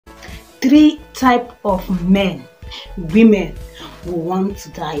three type of men women will want to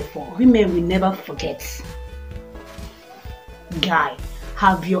die for. Women will never forget. Guy,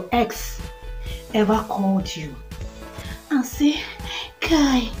 have your ex ever called you and say,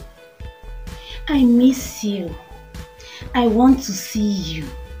 Guy, I miss you. I want to see you.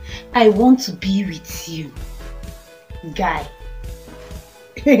 I want to be with you. Guy,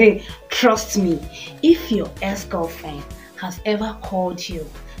 trust me, if your ex-girlfriend has ever called you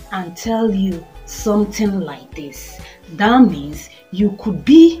and tell you something like this, that means you could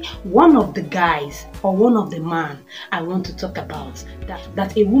be one of the guys or one of the man I want to talk about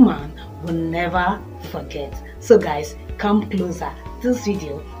that a woman will never forget. So guys, come closer. This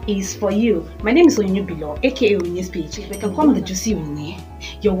video is for you. My name is Onyinyepage, aka onyinyepage. You can call me the Juicy Onyi,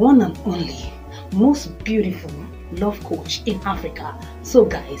 your one and only, most beautiful love coach in Africa. So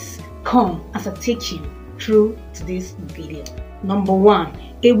guys, come as I take you through to this video. Number one,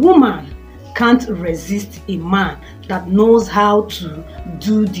 a woman can't resist a man that knows how to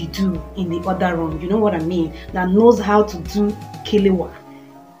do the do in the other room. You know what I mean? That knows how to do kelewa.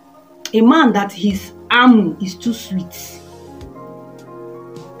 A man that his amu is too sweet.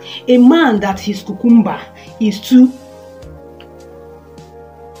 A man that his cucumber is too.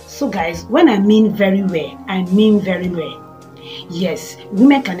 So guys, when I mean very well, I mean very well. Yes,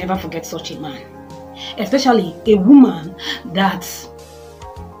 women can never forget such a man. Especially a woman that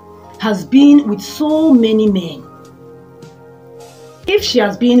has been with so many men. If she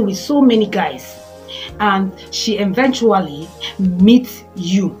has been with so many guys and she eventually meets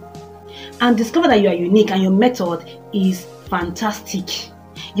you and discover that you are unique and your method is fantastic,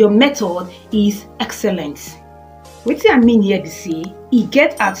 your method is excellent. What I mean here be say, e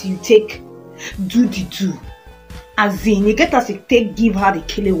get as you take do the do. As in, you get as you take give her the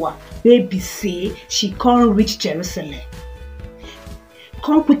kelewa. Baby say she can't reach Jerusalem.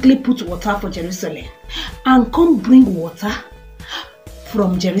 Come quickly put water for Jerusalem and come bring water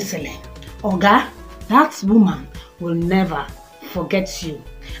from Jerusalem. Oga, that woman will never forget you.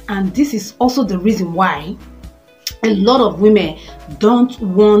 And this is also the reason why a lot of women don't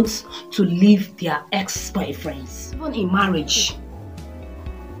want to leave their ex-boyfriends. Even in marriage,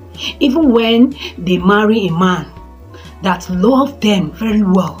 even when they marry a man that loves them very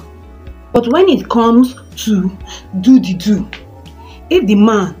well, but when it comes to do the do, if the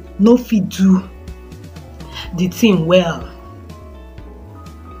man no fit do the thing well,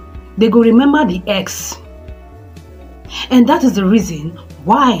 they go remember the ex. And that is the reason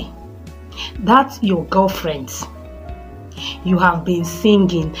why that your girlfriend, you have been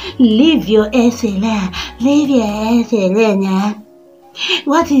singing, leave your ex alone, leave your ex alone.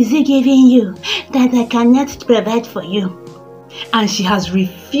 What is he giving you that I cannot provide for you? And she has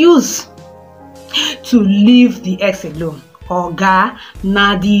refused to leave the ex alone. Oga,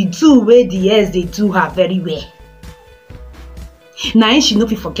 na the do where the ex they do her very well. Now she no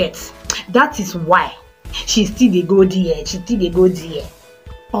fit forget. That is why she still dey go there. She still dey go there.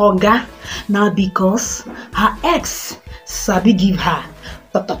 Oga, now because her ex sabi give her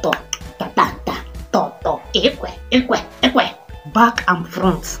back and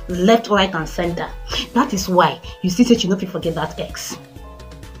front, left, right and center. That is why you see say she no fit forget that ex.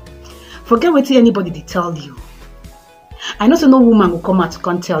 Forget what anybody they tell you. I know so no woman will come out to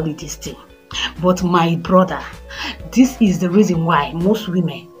come tell you this thing. But my brother, this is the reason why most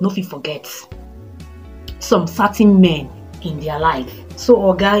women no fit forget some certain men in their life. So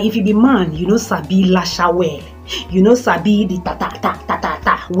oga, if you be man, you know sabi lasha well. You know sabi the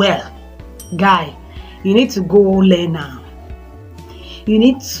ta well. Guy, you need to go learn now. You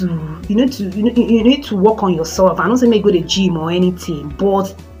need to work on yourself. I don't say make go to the gym or anything,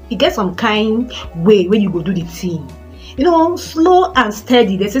 but you get some kind way where you go do the thing. You know, slow and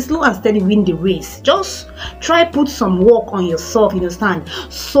steady. They say slow and steady win the race. Just try put some work on yourself, you understand,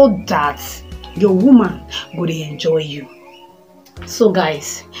 so that your woman will enjoy you. So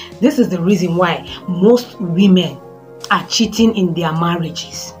guys, this is the reason why most women are cheating in their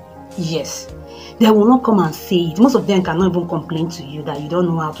marriages. Yes, they will not come and say it. Most of them cannot even complain to you that you don't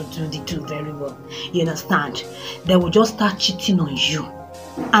know how to do the do very well. You understand? They will just start cheating on you.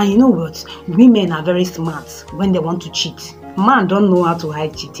 And you know what? Women are very smart when they want to cheat. Man don't know how to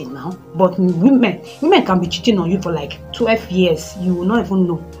hide cheating now. But women can be cheating on you for like 12 years. You will not even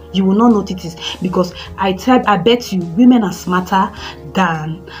know. You will not notice it, because I bet you women are smarter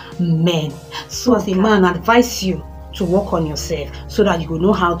than men. So as a man, I advise you to work on yourself so that you will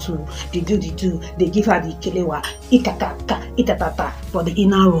know how to do. They give her the kelewa, itatata for the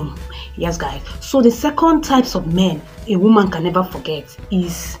inner room. Yes, guys. So the second types of men a woman can never forget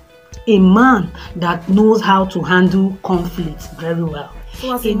is a man that knows how to handle conflict very well.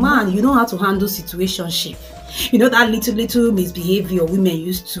 So as a man, you know how to handle situationship. You know that little misbehavior women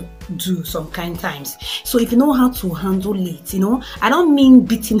used to do some kind times. So if you know how to handle it, you know, I don't mean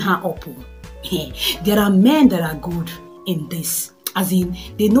beating her up. There are men that are good in this, as in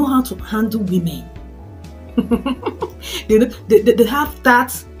they know how to handle women. they have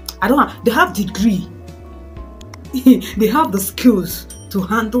that. They have degree. They have the skills to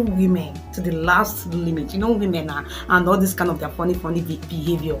handle women to the last limit. You know, women are and all this kind of their funny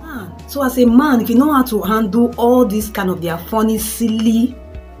behavior. So as a man, if you know how to handle all this kind of their funny, silly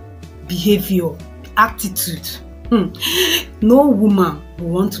behavior, attitude, no woman will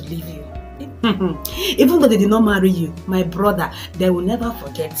want to leave you. Even though they did not marry you, my brother, they will never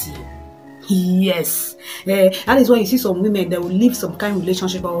forget you. Yes, that is why you see some women, they will leave some kind of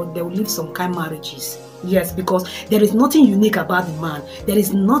relationship or they will leave some kind of marriages. Yes, because there is nothing unique about the man. There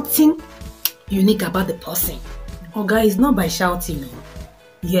is nothing unique about the person. Oh, guys, it's not by shouting.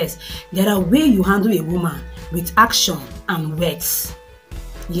 Yes, there are ways you handle a woman with action and words.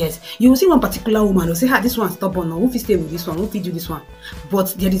 Yes, you will see one particular woman, they'll say, this one stubborn, who will stay with this one, who will do this one.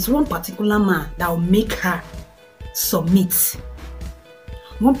 But there is one particular man that will make her submit.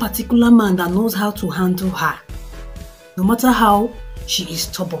 One particular man that knows how to handle her, no matter how she is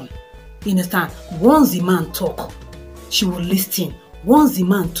stubborn. You understand? Once the man talk, she will listen. Once the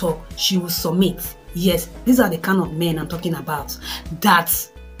man talk, she will submit. Yes, these are the kind of men I'm talking about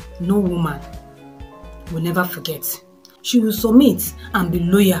that no woman will never forget. She will submit and be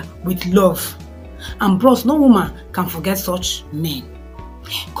loyal with love. And bros, no woman can forget such men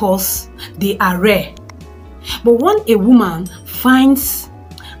because they are rare. But when a woman finds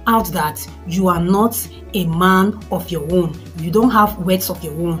out that you are not a man of your own, you don't have words of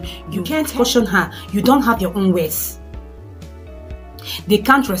your own, you can't caution her, you don't have your own words, they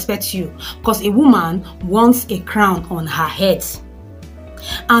can't respect you, because a woman wants a crown on her head,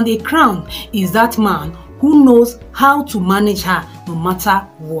 and a crown is that man who knows how to manage her no matter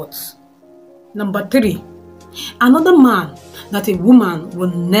what. Number 3, another man that a woman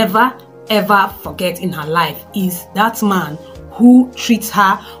will never ever forget in her life is that man who treats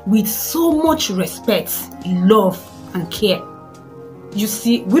her with so much respect, love, and care. You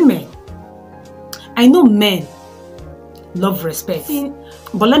see, women, I know men love respect,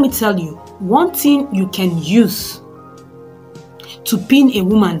 but let me tell you, one thing you can use to pin a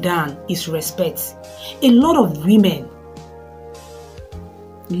woman down is respect. A lot of women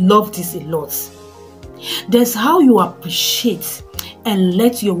love this a lot. There's how you appreciate and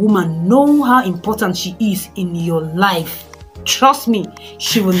let your woman know how important she is in your life. Trust me,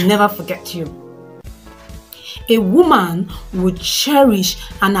 she will never forget you. A woman will cherish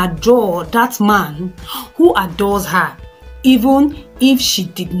and adore that man who adores her. Even if she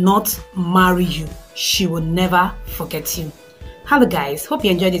did not marry you, she will never forget you. Hello guys, hope you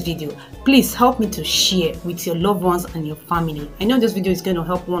enjoyed this video. Please help me to share with your loved ones and your family. I know this video is going to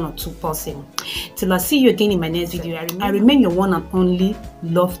help 1 or 2 persons. Till I see you again in my next video, I remain your one and only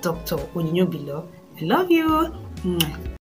love doctor, Onyinyepaige. I love you.